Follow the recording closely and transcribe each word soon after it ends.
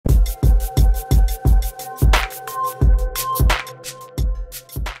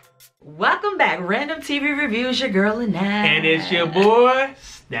back. Random TV Reviews, your girl Lynette. And it's your boy,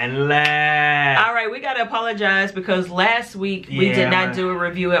 Stanley. Alright, we gotta apologize because last week we did not do a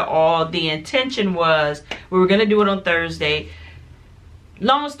review at all. The intention was we were gonna do it on Thursday.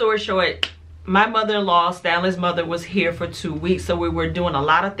 Long story short, my mother-in-law, Stanley's mother, was here for 2 weeks, so we were doing a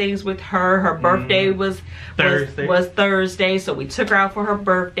lot of things with her. Her birthday was Thursday, so we took her out for her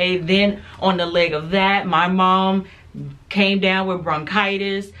birthday. Then on the leg of that, my mom came down with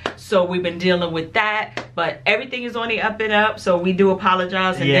bronchitis, so we've been dealing with that. But everything is on the up and up, so we do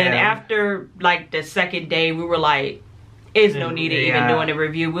apologize. And then after like the second day, we were like, "There's no need of even doing a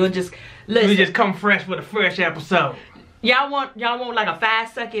review. We'll just listen. We just come fresh with a fresh episode." Y'all want like a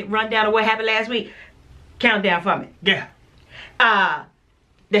 5-second rundown of what happened last week? Countdown for me. Yeah.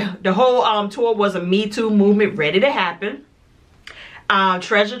 The whole tour was a Me Too movement ready to happen.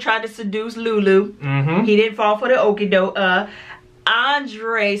 Treasure tried to seduce Lulu. He didn't fall for the okie doke.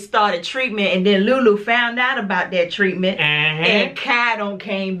 Andre started treatment, and then Lulu found out about that treatment, and Kai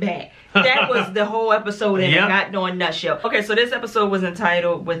came back. That was the whole episode in a goddamn nutshell. Okay, so this episode was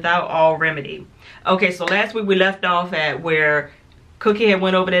entitled Without All Remedy. Okay, so last week we left off at where Cookie had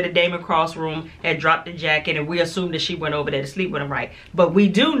went over there to Damon Cross' room, had dropped the jacket, and we assumed that she went over there to sleep with him, right? But we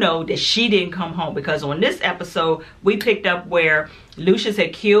do know that she didn't come home, because on this episode, we picked up where Lucius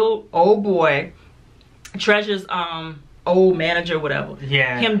had killed old boy, Treasure's old manager, whatever.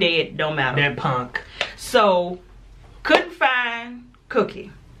 Yeah. Him dead, don't matter. That punk. So, couldn't find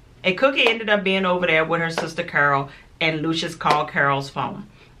Cookie. And Cookie ended up being over there with her sister Carol, and Lucius called Carol's phone.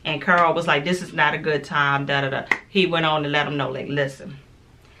 And Carol was like, this is not a good time, da-da-da. He went on to let him know, like, listen,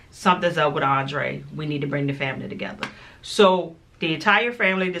 something's up with Andre. We need to bring the family together. So the entire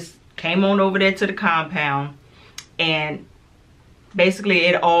family just came on over there to the compound. And basically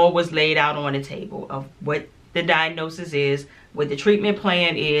it all was laid out on the table of what the diagnosis is, what the treatment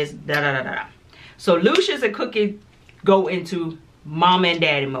plan is, da-da-da-da. So Lucius and Cookie go into Mama and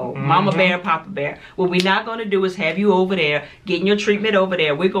Daddy mode. Mama Bear and Papa Bear. What we're not going to do is have you over there getting your treatment over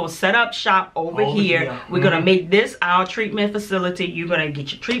there. We're going to set up shop over here. We're going to make this our treatment facility. You're going to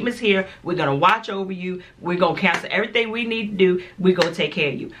get your treatments here. We're going to watch over you. We're going to cancel everything we need to do. We're going to take care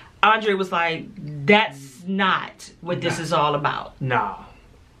of you. Andre was like, that's not what this is all about. No.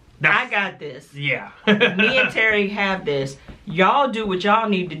 I got this. Yeah. Me and Terry have this. Y'all do what y'all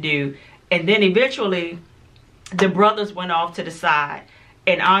need to do. And then eventually the brothers went off to the side,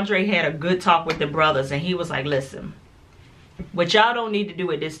 and Andre had a good talk with the brothers, and he was like, listen, what y'all don't need to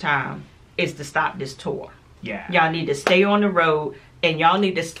do at this time is to stop this tour. Yeah. Y'all need to stay on the road, and y'all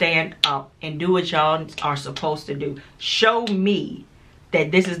need to stand up and do what y'all are supposed to do. Show me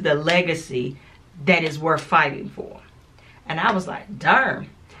that this is the legacy that is worth fighting for. And I was like, darn.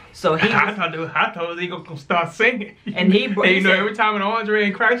 So he I thought he was gonna start singing. And he you know, every time in Andre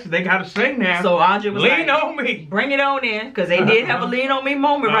in crisis, they gotta sing now. So Andre was lean like, on me. Bring it on in, because they did have a lean on me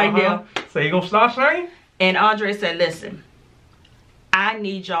moment right there. So you gonna start singing? And Andre said, listen, I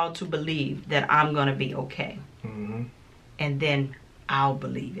need y'all to believe that I'm gonna be okay. And then I'll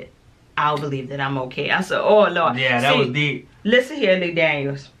believe it. I'll believe that I'm okay. I said, oh Lord. Yeah, that was deep. Listen here, Lee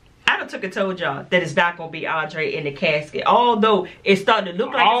Daniels. I done took and told y'all that it's not gonna be Andre in the casket. Although it started to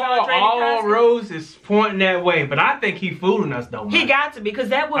look like it's Andre in the casket. All roads is pointing that way, but I think he fooling us though. Man. He got to, because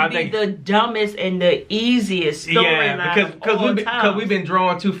that would be the dumbest and the easiest storyline. Because we've been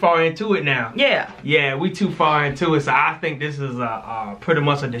drawn too far into it now. Yeah. Yeah, we too far into it. So I think this is pretty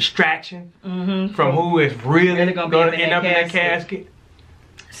much a distraction from who is really gonna end up in that casket.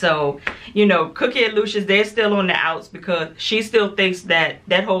 So, you know, Cookie and Lucius, they're still on the outs, because she still thinks that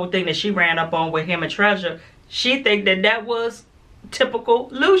that whole thing that she ran up on with him and Treasure, she think that that was typical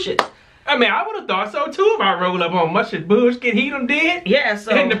Lucius. I mean, I would have thought so too if I rolled up on much as bullshit he done did. Yeah,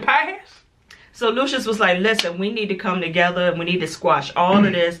 so in the past. So Lucius was like, listen, we need to come together and we need to squash all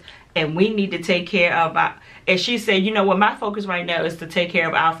of this, and we need to take care of our... And she said, you know what, my focus right now is to take care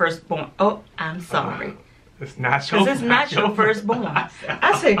of our firstborn. Oh, I'm sorry. It's not your, it's not your firstborn.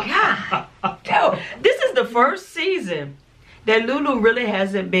 I said, God, yo, this is the first season that Lulu really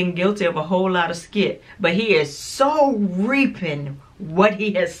hasn't been guilty of a whole lot of skit, but he is so reaping what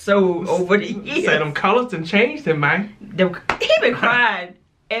he has sowed over the years. Say them colors done changed him, man. He been crying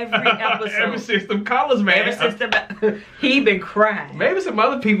every episode. Ever since them colors, man. Ever since he been crying. Maybe some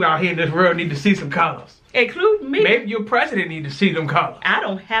other people out here in this world need to see some colors. Including me. Maybe your president need to see them colors. I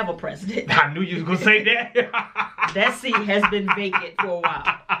don't have a president. I knew you was gonna say that. That seat has been vacant for a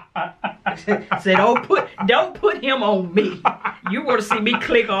while. Said, don't put him on me. You want to see me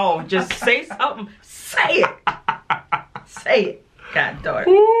click off? Just say something. Say it. Say it. God darn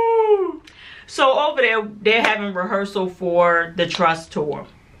it. So over there, they're having rehearsal for the Trust tour.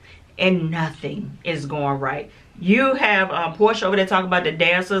 and nothing is going right. You have Portia over there talking about the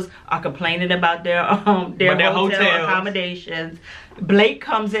dancers are complaining about their hotel accommodations. Blake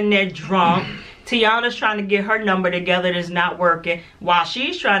comes in there drunk. Tiana's trying to get her number together. It's not working. While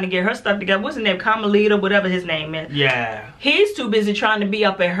she's trying to get her stuff together. What's his name? Carmelita, whatever his name is. Yeah. He's too busy trying to be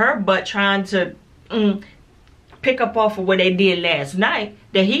up at her butt, trying to pick up off of what they did last night,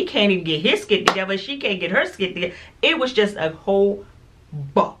 that he can't even get his skit together. She can't get her skit together. It was just a whole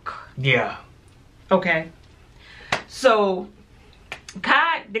buck. Yeah. Okay. So,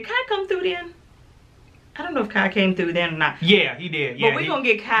 Kai, did Kai come through then? I don't know if Kai came through then or not. Yeah, he did. Yeah, but we're going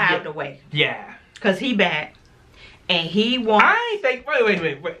to get Kai out the way. Yeah. Because he back. And he wants... I ain't think...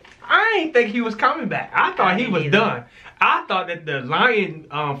 Wait. I ain't think he was coming back. I thought he was done. I thought that the lion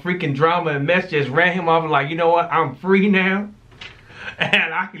freaking drama and mess just ran him off like, you know what? I'm free now.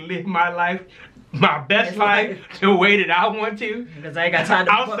 And I can live my life, my best life, the way that I want to. Because I ain't got time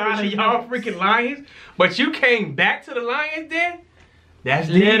to... Outside of y'all freaking lions. But you came back to the lions then? That's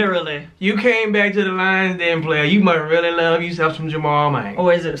literally. You came back to the Lions Den, player. You must really love yourself some Jamal, man.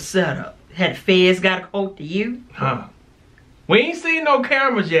 Or is it a setup? Had the feds got a hold to you? Huh. We ain't seen no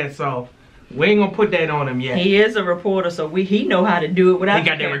cameras yet, so we ain't gonna put that on him yet. He is a reporter, so he know how to do it without... He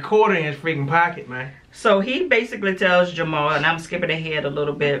got that recorder in his freaking pocket, man. So he basically tells Jamal, and I'm skipping ahead a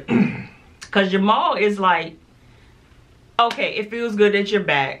little bit, because Jamal is like, okay, it feels good that you're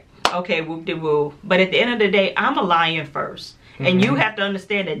back. Okay, whoop-de-woo. But at the end of the day, I'm a lion first. And you have to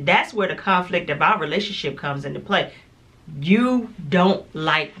understand that that's where the conflict of our relationship comes into play. You don't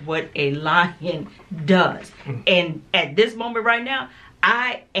like what a lion does. And at this moment right now,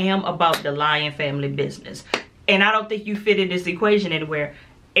 I am about the lion family business. And I don't think you fit in this equation anywhere.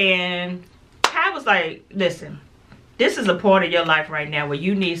 And Kai was like, listen, this is a part of your life right now where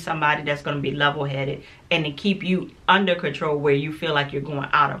you need somebody that's going to be level-headed and to keep you under control where you feel like you're going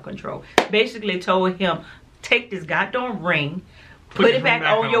out of control. Basically told him, take this goddamn ring, put it back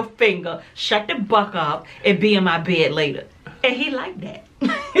on your finger, shut the buck up, and be in my bed later. And he liked that.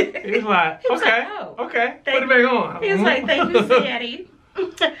 He's like, okay, okay, put it back on. He was like, thank you, Daddy.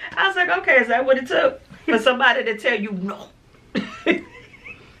 I was like, okay, is that what it took for somebody to tell you no?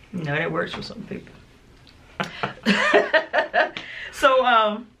 No, that works for some people.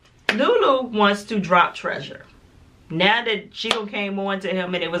 So, Lulu wants to drop Treasure. Now that Chico came on to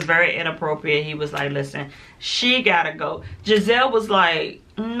him and it was very inappropriate, he was like, listen, she gotta go. Giselle was like,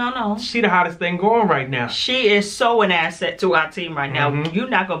 no. She the hottest thing going right now. She is so an asset to our team right now. You're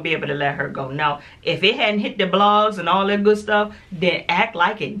not gonna be able to let her go. Now, if it hadn't hit the blogs and all that good stuff, then act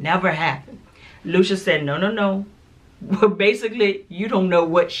like it never happened. Lucia said, no. Well, basically, you don't know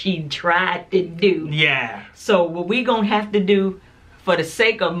what she tried to do. Yeah. So what we gonna have to do, for the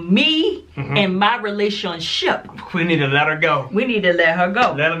sake of me and my relationship, we need to let her go. We need to let her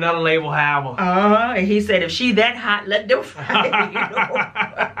go. Let another label have her. And he said, if she that hot, let them fight.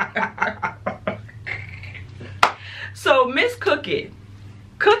 So Miss Cookie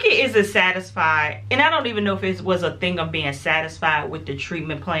isn't satisfied, and I don't even know if it was a thing of being satisfied with the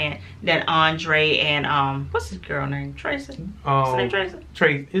treatment plan that Andre and what's his girl name? Tracy. What's her name? Tracy.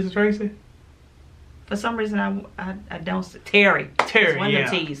 Tracy. Is it Tracy? For some reason, I don't see. Terry. Terry, one of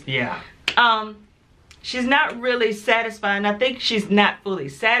the T's. Yeah. She's not really satisfied, and I think she's not fully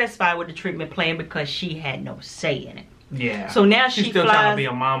satisfied with the treatment plan because she had no say in it. Yeah. So now she's still trying to be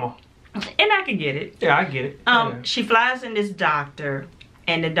a mama. And I can get it. Yeah, I get it. She flies in this doctor,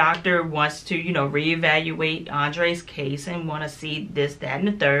 and the doctor wants to, reevaluate Andre's case and want to see this, that, and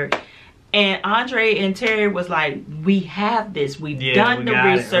the third. And Andre and Terry was like, we have this. We've done the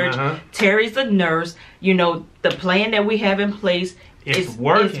research. Terry's a nurse. The plan that we have in place is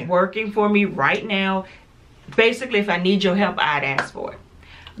working for me right now. Basically, if I need your help, I'd ask for it.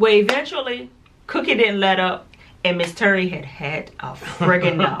 Well, eventually, Cookie didn't let up. And Miss Terry had a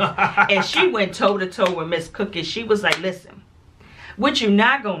friggin' enough. And she went toe-to-toe with Miss Cookie. She was like, listen, what you're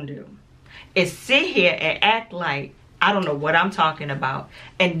not going to do is sit here and act like I don't know what I'm talking about.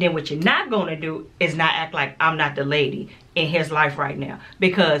 And then what you're not going to do is not act like I'm not the lady in his life right now.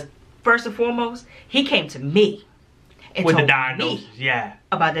 Because first and foremost, he came to me and with told the diagnosis, me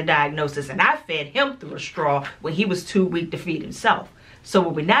about the diagnosis. And I fed him through a straw when he was too weak to feed himself. So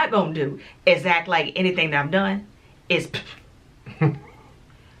what we're not going to do is act like anything that I've done is...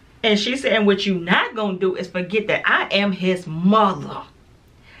 And she said, and what you're not going to do is forget that I am his mother.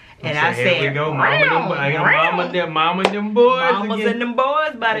 And I said, here we go, mama and them boys. Mamas again. and them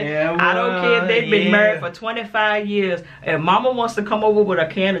boys, buddy. Yeah, I don't care if they've been married for 25 years. If mama wants to come over with a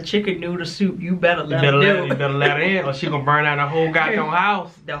can of chicken noodle soup, you better let her do. You better let her in, or she gonna burn out the whole goddamn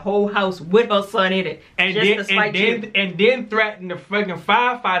house. The whole house with her son in it. And then threaten the fucking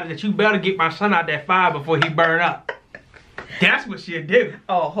firefighter that you better get my son out that fire before he burn up. That's what she'll do.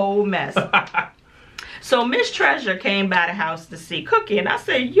 A whole mess. So Miss Treasure came by the house to see Cookie, and I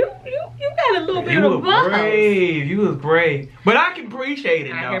said, you got a little bit of brave. You was brave. But I can appreciate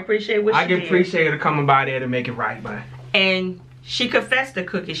it, though. I can appreciate what she did. I can appreciate her coming by there to make it right, man. And she confessed to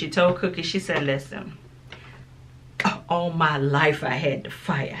Cookie. She told Cookie, she said, listen, all my life I had to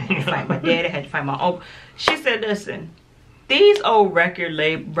fight. I had to fight my daddy, I had to fight my uncle. She said, listen, these old record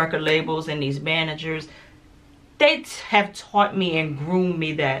labels and these managers, they have taught me and groomed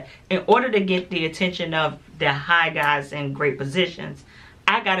me that in order to get the attention of the high guys in great positions,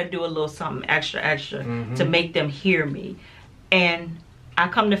 I got to do a little something extra to make them hear me. And I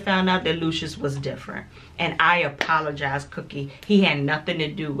come to find out that Lucius was different. And I apologize, Cookie. He had nothing to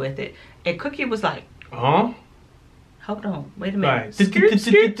do with it. And Cookie was like, huh? Hold on, wait a minute.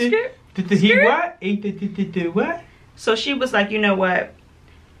 Right. He what? He what? So she was like, you know what?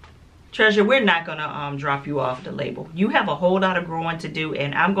 Treasure, we're not gonna drop you off the label. You have a whole lot of growing to do,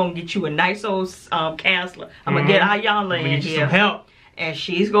 and I'm gonna get you a nice old counselor. I'm gonna get Ayala in here, some help, and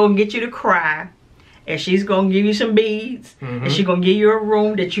she's gonna get you to cry, and she's gonna give you some beads, and she's gonna give you a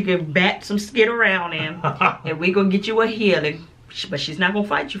room that you can bat some skid around in, and we're gonna get you a healing. But she's not gonna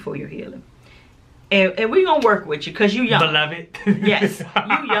fight you for your healing, and we're gonna work with you because you young, beloved. Yes,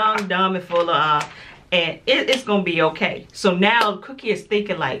 you young, dumb, and full of and it's gonna be okay. So now Cookie is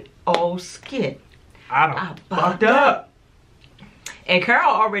thinking like, oh, skit, I fucked up. And Carol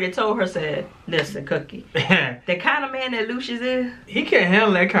already told her, said, listen, Cookie, the kind of man that Lucius is, he can't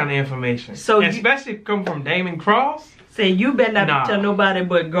handle that kind of information. So especially come from Damon Cross. Say, you better not tell nobody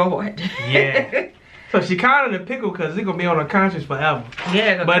but God. Yeah. So she kind of in a pickle because it's gonna be on her conscience forever.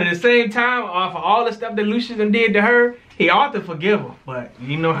 Yeah. But at the same time, for all the stuff that Lucius done did to her, he ought to forgive her. But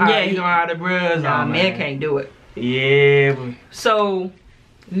you know how you know how the bros are, man. Man can't do it. Yeah. But so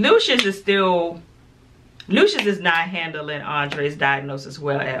Lucius is not handling Andre's diagnosis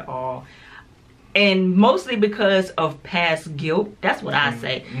well at all. And mostly because of past guilt. That's what I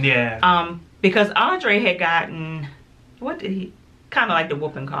say. Yeah. Because Andre had gotten, what did he, kind of like the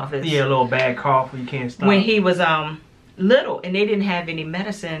whooping cough. Yeah, a little bad cough where you can't stop. When he was little, and they didn't have any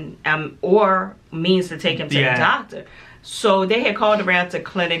medicine or means to take him to the doctor. So they had called around to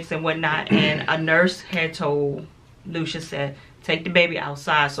clinics and whatnot, and a nurse had told Lucius, said, take the baby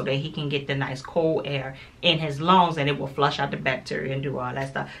outside so that he can get the nice cold air in his lungs, and it will flush out the bacteria and do all that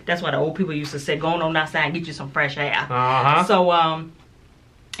stuff. That's why the old people used to say, go on outside and get you some fresh air. So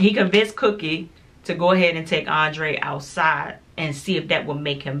he convinced Cookie to go ahead and take Andre outside and see if that would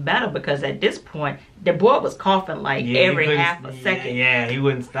make him better, because at this point the boy was coughing like every half a second. Yeah, he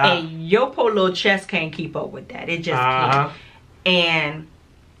wouldn't stop. And your poor little chest can't keep up with that. It just can't. And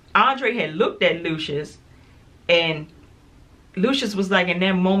Andre had looked at Lucius, and Lucius was like, in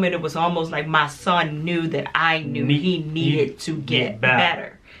that moment, it was almost like my son knew that I knew he needed to get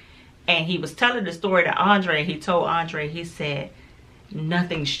better. And he was telling the story to Andre, and he told Andre, he said,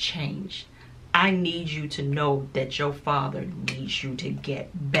 nothing's changed. I need you to know that your father needs you to get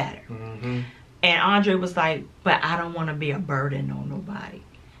better. And Andre was like, but I don't want to be a burden on nobody.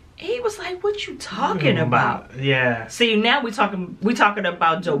 He was like, what you talking about? Yeah. See, now we talking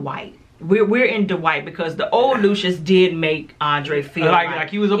about Dwight. We're in Dwight because the old Lucius did make Andre feel like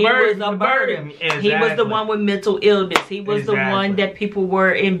he was a burden. He was a burden. Exactly. He was the one with mental illness. He was the one that people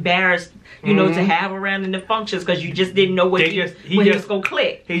were embarrassed, you know, to have around in the functions because you just didn't know what he was gonna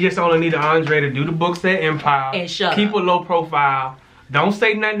click. He just only needed Andre to do the books at Empire and shut keep up. A low profile. Don't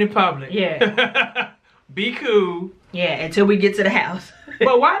say nothing in public. Yeah. Be cool. Yeah, until we get to the house.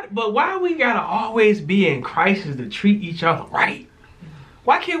 but why we gotta always be in crisis to treat each other right?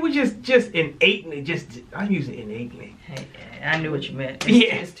 Why can't we just innately I'm using innately. Hey, I knew what you meant.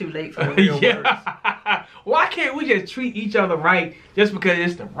 It's too late for the real words. Why can't we just treat each other right just because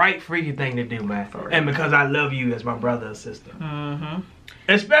it's the right freaking thing to do, man? And because I love you as my brother or sister.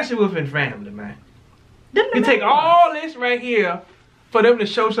 Especially within family, man. You take all this right here for them to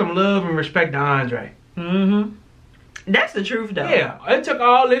show some love and respect to Andre. That's the truth, though. Yeah, it took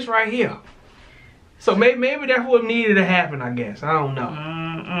all this right here. So maybe that's what needed to happen, I guess. I don't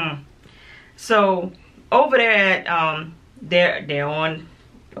know. So over there at they're on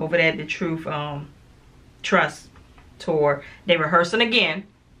over there at the Truth Trust tour. They rehearsing again,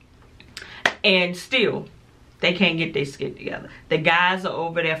 and still They can't get their skit together. The guys are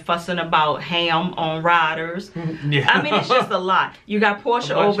over there fussing about ham on riders. Yeah. I mean, it's just a lot. You got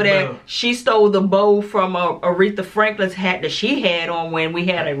Portia over there. She stole the bow from Aretha Franklin's hat that she had on when we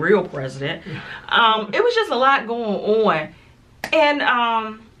had a real president. It was just a lot going on.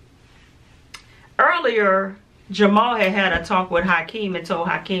 And earlier, Jamal had a talk with Hakeem and told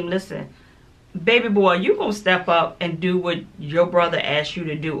Hakeem, listen, baby boy, you gonna step up and do what your brother asked you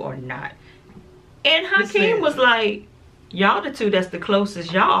to do or not? And Hakeem was like, y'all the two that's the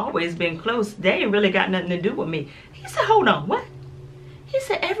closest. Y'all always been close. They ain't really got nothing to do with me. He said, hold on, what? He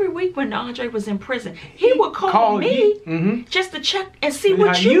said every week when Andre was in prison, he would call me just to check and see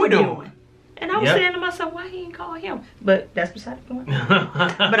what you were doing. And I was saying to myself, why he ain't call him? But that's beside the point.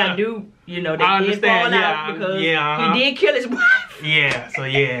 But I do, you know, they did fall out because he did kill his wife.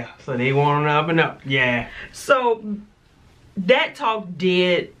 So they want up and up. So that talk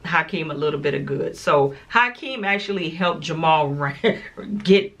did Hakeem a little bit of good. So Hakeem actually helped Jamal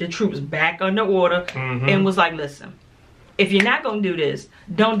get the troops back under order and was like, listen, if you're not going to do this,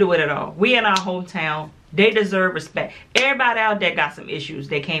 don't do it at all. We in our hometown. They deserve respect. Everybody out there got some issues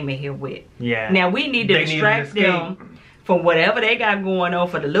they came in here with. Now we need to distract them from whatever they got going on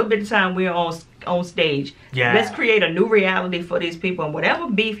for the little bit of time we're on stage. Let's create a new reality for these people. And whatever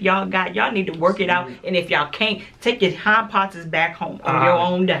beef y'all got, y'all need to work it out. And if y'all can't, take your hind parts back home on your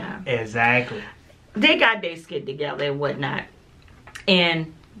own dime. Exactly. They got their skit together and whatnot.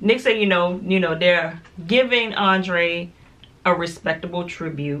 And Nick said, you know, they're giving Andre a respectable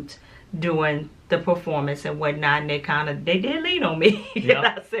tribute doing the performance and whatnot, and they did lean on me. And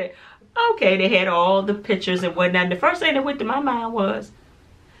I said, okay, they had all the pictures and whatnot. The first thing that went to my mind was,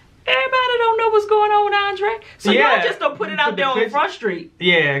 everybody don't know what's going on with Andre, so y'all just don't put it out there on Front Street.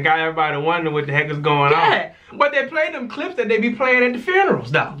 Got everybody wondering what the heck is going on. But they play them clips that they be playing at the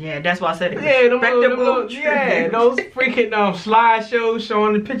funerals, though. That's why I said it. Those freaking slideshows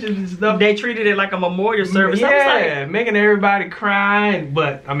showing the pictures and stuff. They treated it like a memorial service. Like, making everybody cry.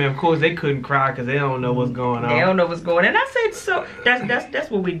 But I mean, of course, they couldn't cry because they don't know what's going on. They don't know what's going on. And I said, so that's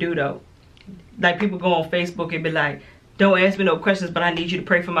what we do though. Like people go on Facebook and be like, don't ask me no questions, but I need you to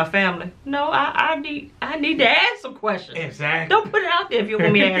pray for my family. No, I need to ask some questions. Exactly. Don't put it out there if you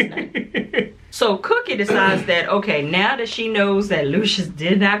want me to ask nothing. So Cookie decides that, okay, now that she knows that Lucius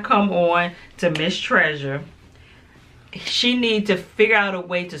did not come on to Miss Treasure, she needs to figure out a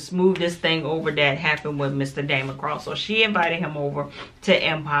way to smooth this thing over that happened with Mr. Damacross. So she invited him over to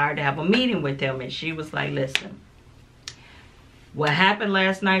Empire to have a meeting with him. And she was like, listen, what happened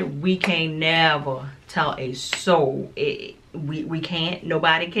last night, we can't never tell a soul. We can't.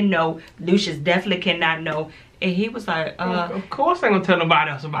 Nobody can know. Lucius definitely cannot know. And he was like, of course I ain't gonna tell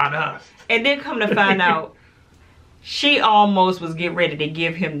nobody else about us. And then come to find out, she almost was getting ready to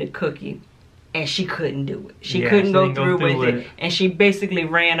give him the cookie. And she couldn't do it. She couldn't go through with it. And she basically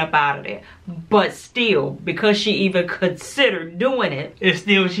ran up out of there. But still, because she even considered doing it, it's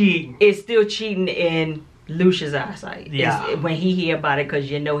still cheating. It's still cheating in Lucius' eyesight. It's when he hear about it, because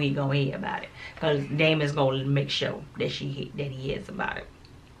you know he gonna hear about it. Because Damon's gonna make sure that he hears about it.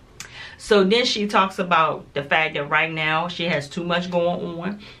 So then she talks about the fact that right now she has too much going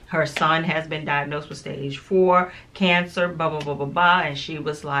on. Her son has been diagnosed with stage 4 cancer, blah, blah, blah, blah, blah. And she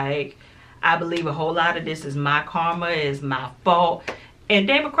was like, I believe a whole lot of this is my karma, is my fault. And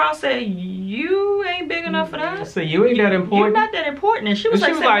Damacross said, you ain't big enough for that. So you ain't that important? You're not that important. And she was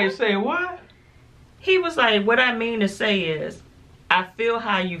like, say what? He was like, what I mean to say is, I feel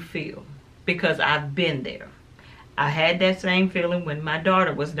how you feel because I've been there. I had that same feeling when my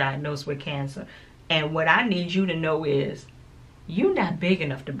daughter was diagnosed with cancer. And what I need you to know is, you're not big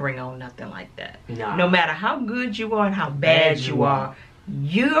enough to bring on nothing like that. Nah. No matter how good you are and how bad you are,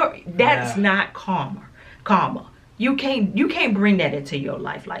 that's not karma. You can't bring that into your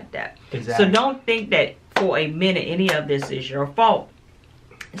life like that. Exactly. So don't think that for a minute any of this is your fault.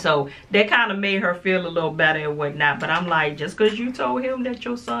 So that kind of made her feel a little better and whatnot. But I'm like, just because you told him that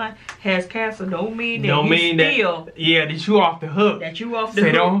your son has cancer don't mean that that you off the hook. That you off the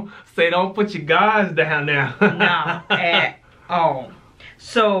hook. Don't put your guards down now. No, at all.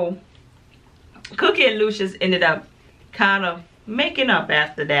 So Cookie and Lucius ended up kind of making up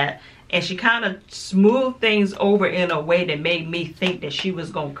after that. And she kind of smoothed things over in a way that made me think that she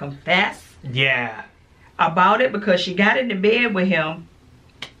was going to confess about it, because she got into bed with him.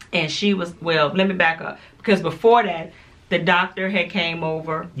 And she was, well, let me back up. Because before that, the doctor had came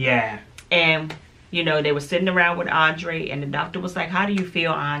over. And, you know, they were sitting around with Andre. And the doctor was like, how do you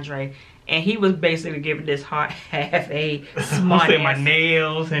feel, Andre? And he was basically giving this half a smart ass. My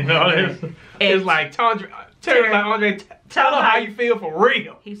nails and all this. It's like, Andre, tell her how you feel for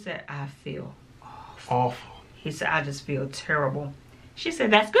real. He said, I feel awful. He said, I just feel terrible. She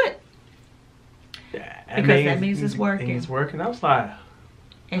said, that's good. Yeah, because that means it's working. It's working. I was like,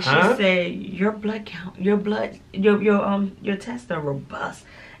 and she said, your blood count, your tests are robust.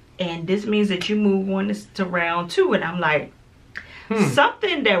 And this means that you move on to round 2. And I'm like,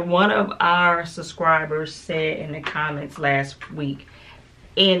 something that one of our subscribers said in the comments last week,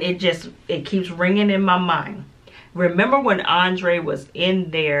 and it keeps ringing in my mind. Remember when Andre was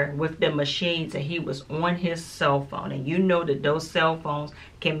in there with the machines and he was on his cell phone, and you know that those cell phones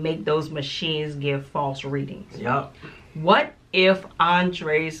can make those machines give false readings. Yep. What if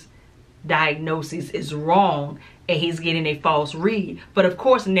Andre's diagnosis is wrong and he's getting a false read? But of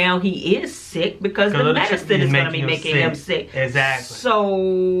course now he is sick because the medicine is going to be making him sick. Exactly.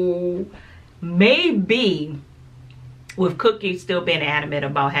 So maybe with Cookie still being adamant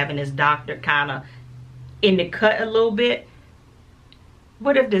about having his doctor kind of in the cut a little bit,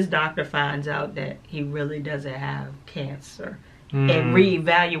 what if this doctor finds out that he really doesn't have cancer and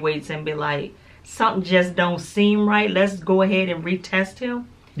reevaluates and be like, something just don't seem right, let's go ahead and retest him?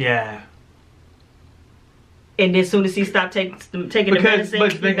 Yeah. And then as soon as he stopped taking the medicine,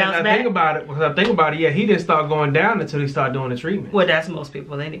 he bounced back? Because I think about it, yeah, he didn't start going down until he started doing the treatment. Well, that's most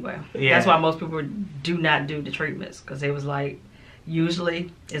people anyway. Yeah. That's why most people do not do the treatments, because it was like,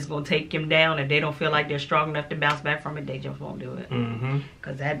 usually it's going to take him down. If they don't feel like they're strong enough to bounce back from it, they just won't do it.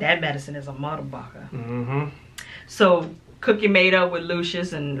 Because that medicine is a motherfucker. So Cookie made up with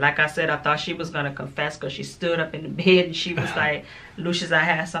Lucius, and like I said, I thought she was going to confess because she stood up in the bed and she was like, Lucius, I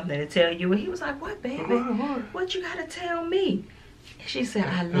have something to tell you. And he was like, what, baby? What you got to tell me? And she said,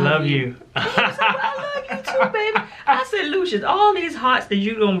 I love you. And he was like, well, I love you too, baby. I said, Lucius, all these hearts that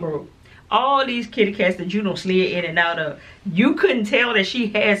you done broke, all these kitty cats that you done slid in and out of, you couldn't tell that she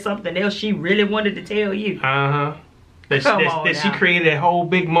had something else she really wanted to tell you. That she created a whole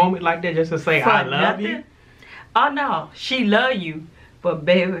big moment like that just to say, I love you? Oh no, she love you, but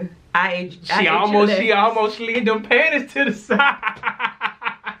baby, she almost slid them panties to the side.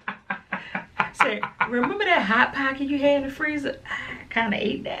 Say, remember that hot pocket you had in the freezer? I kind of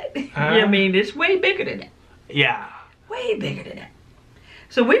ate that. You know what I mean? It's way bigger than that. Yeah. Way bigger than that.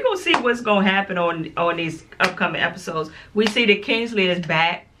 So we're going to see what's going to happen on these upcoming episodes. We see that Kingsley is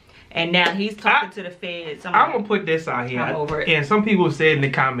back, and now he's talking to the feds. I'm going to put this out here. And some people said in the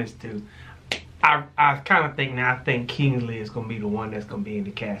comments too, I kind of think now, I think Kingsley is going to be the one that's going to be in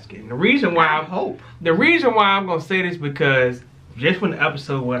the casket. And the reason why I'm going to say this because just when the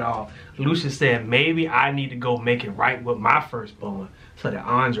episode went off, Lucius said maybe I need to go make it right with my firstborn so that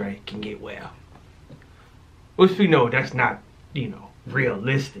Andre can get well. Which we know that's not, you know,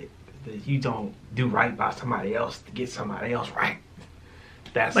 realistic. That you don't do right by somebody else to get somebody else right.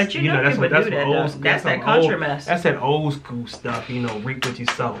 That's, but you know, that's that country mess. That's that old school stuff, you know, reap what you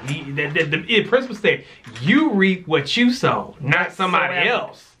sow. The principle said, you reap what you sow, not somebody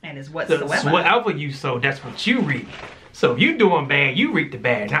else. And it's whatsoever. Whatever you sow, that's what you reap. So if you doing bad, you reap the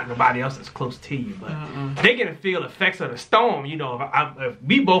bad, not nobody else that's close to you. But they gonna feel the effects of the storm. You know, if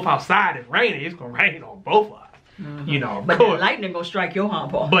we both outside, it's raining, it's gonna rain on both of us. You know, but the lightning gonna strike your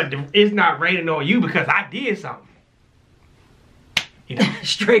hump off. But it's not raining on you because I did something. You know,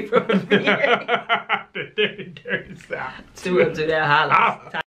 straight from the dirty South. To that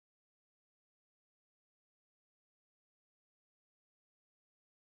holler.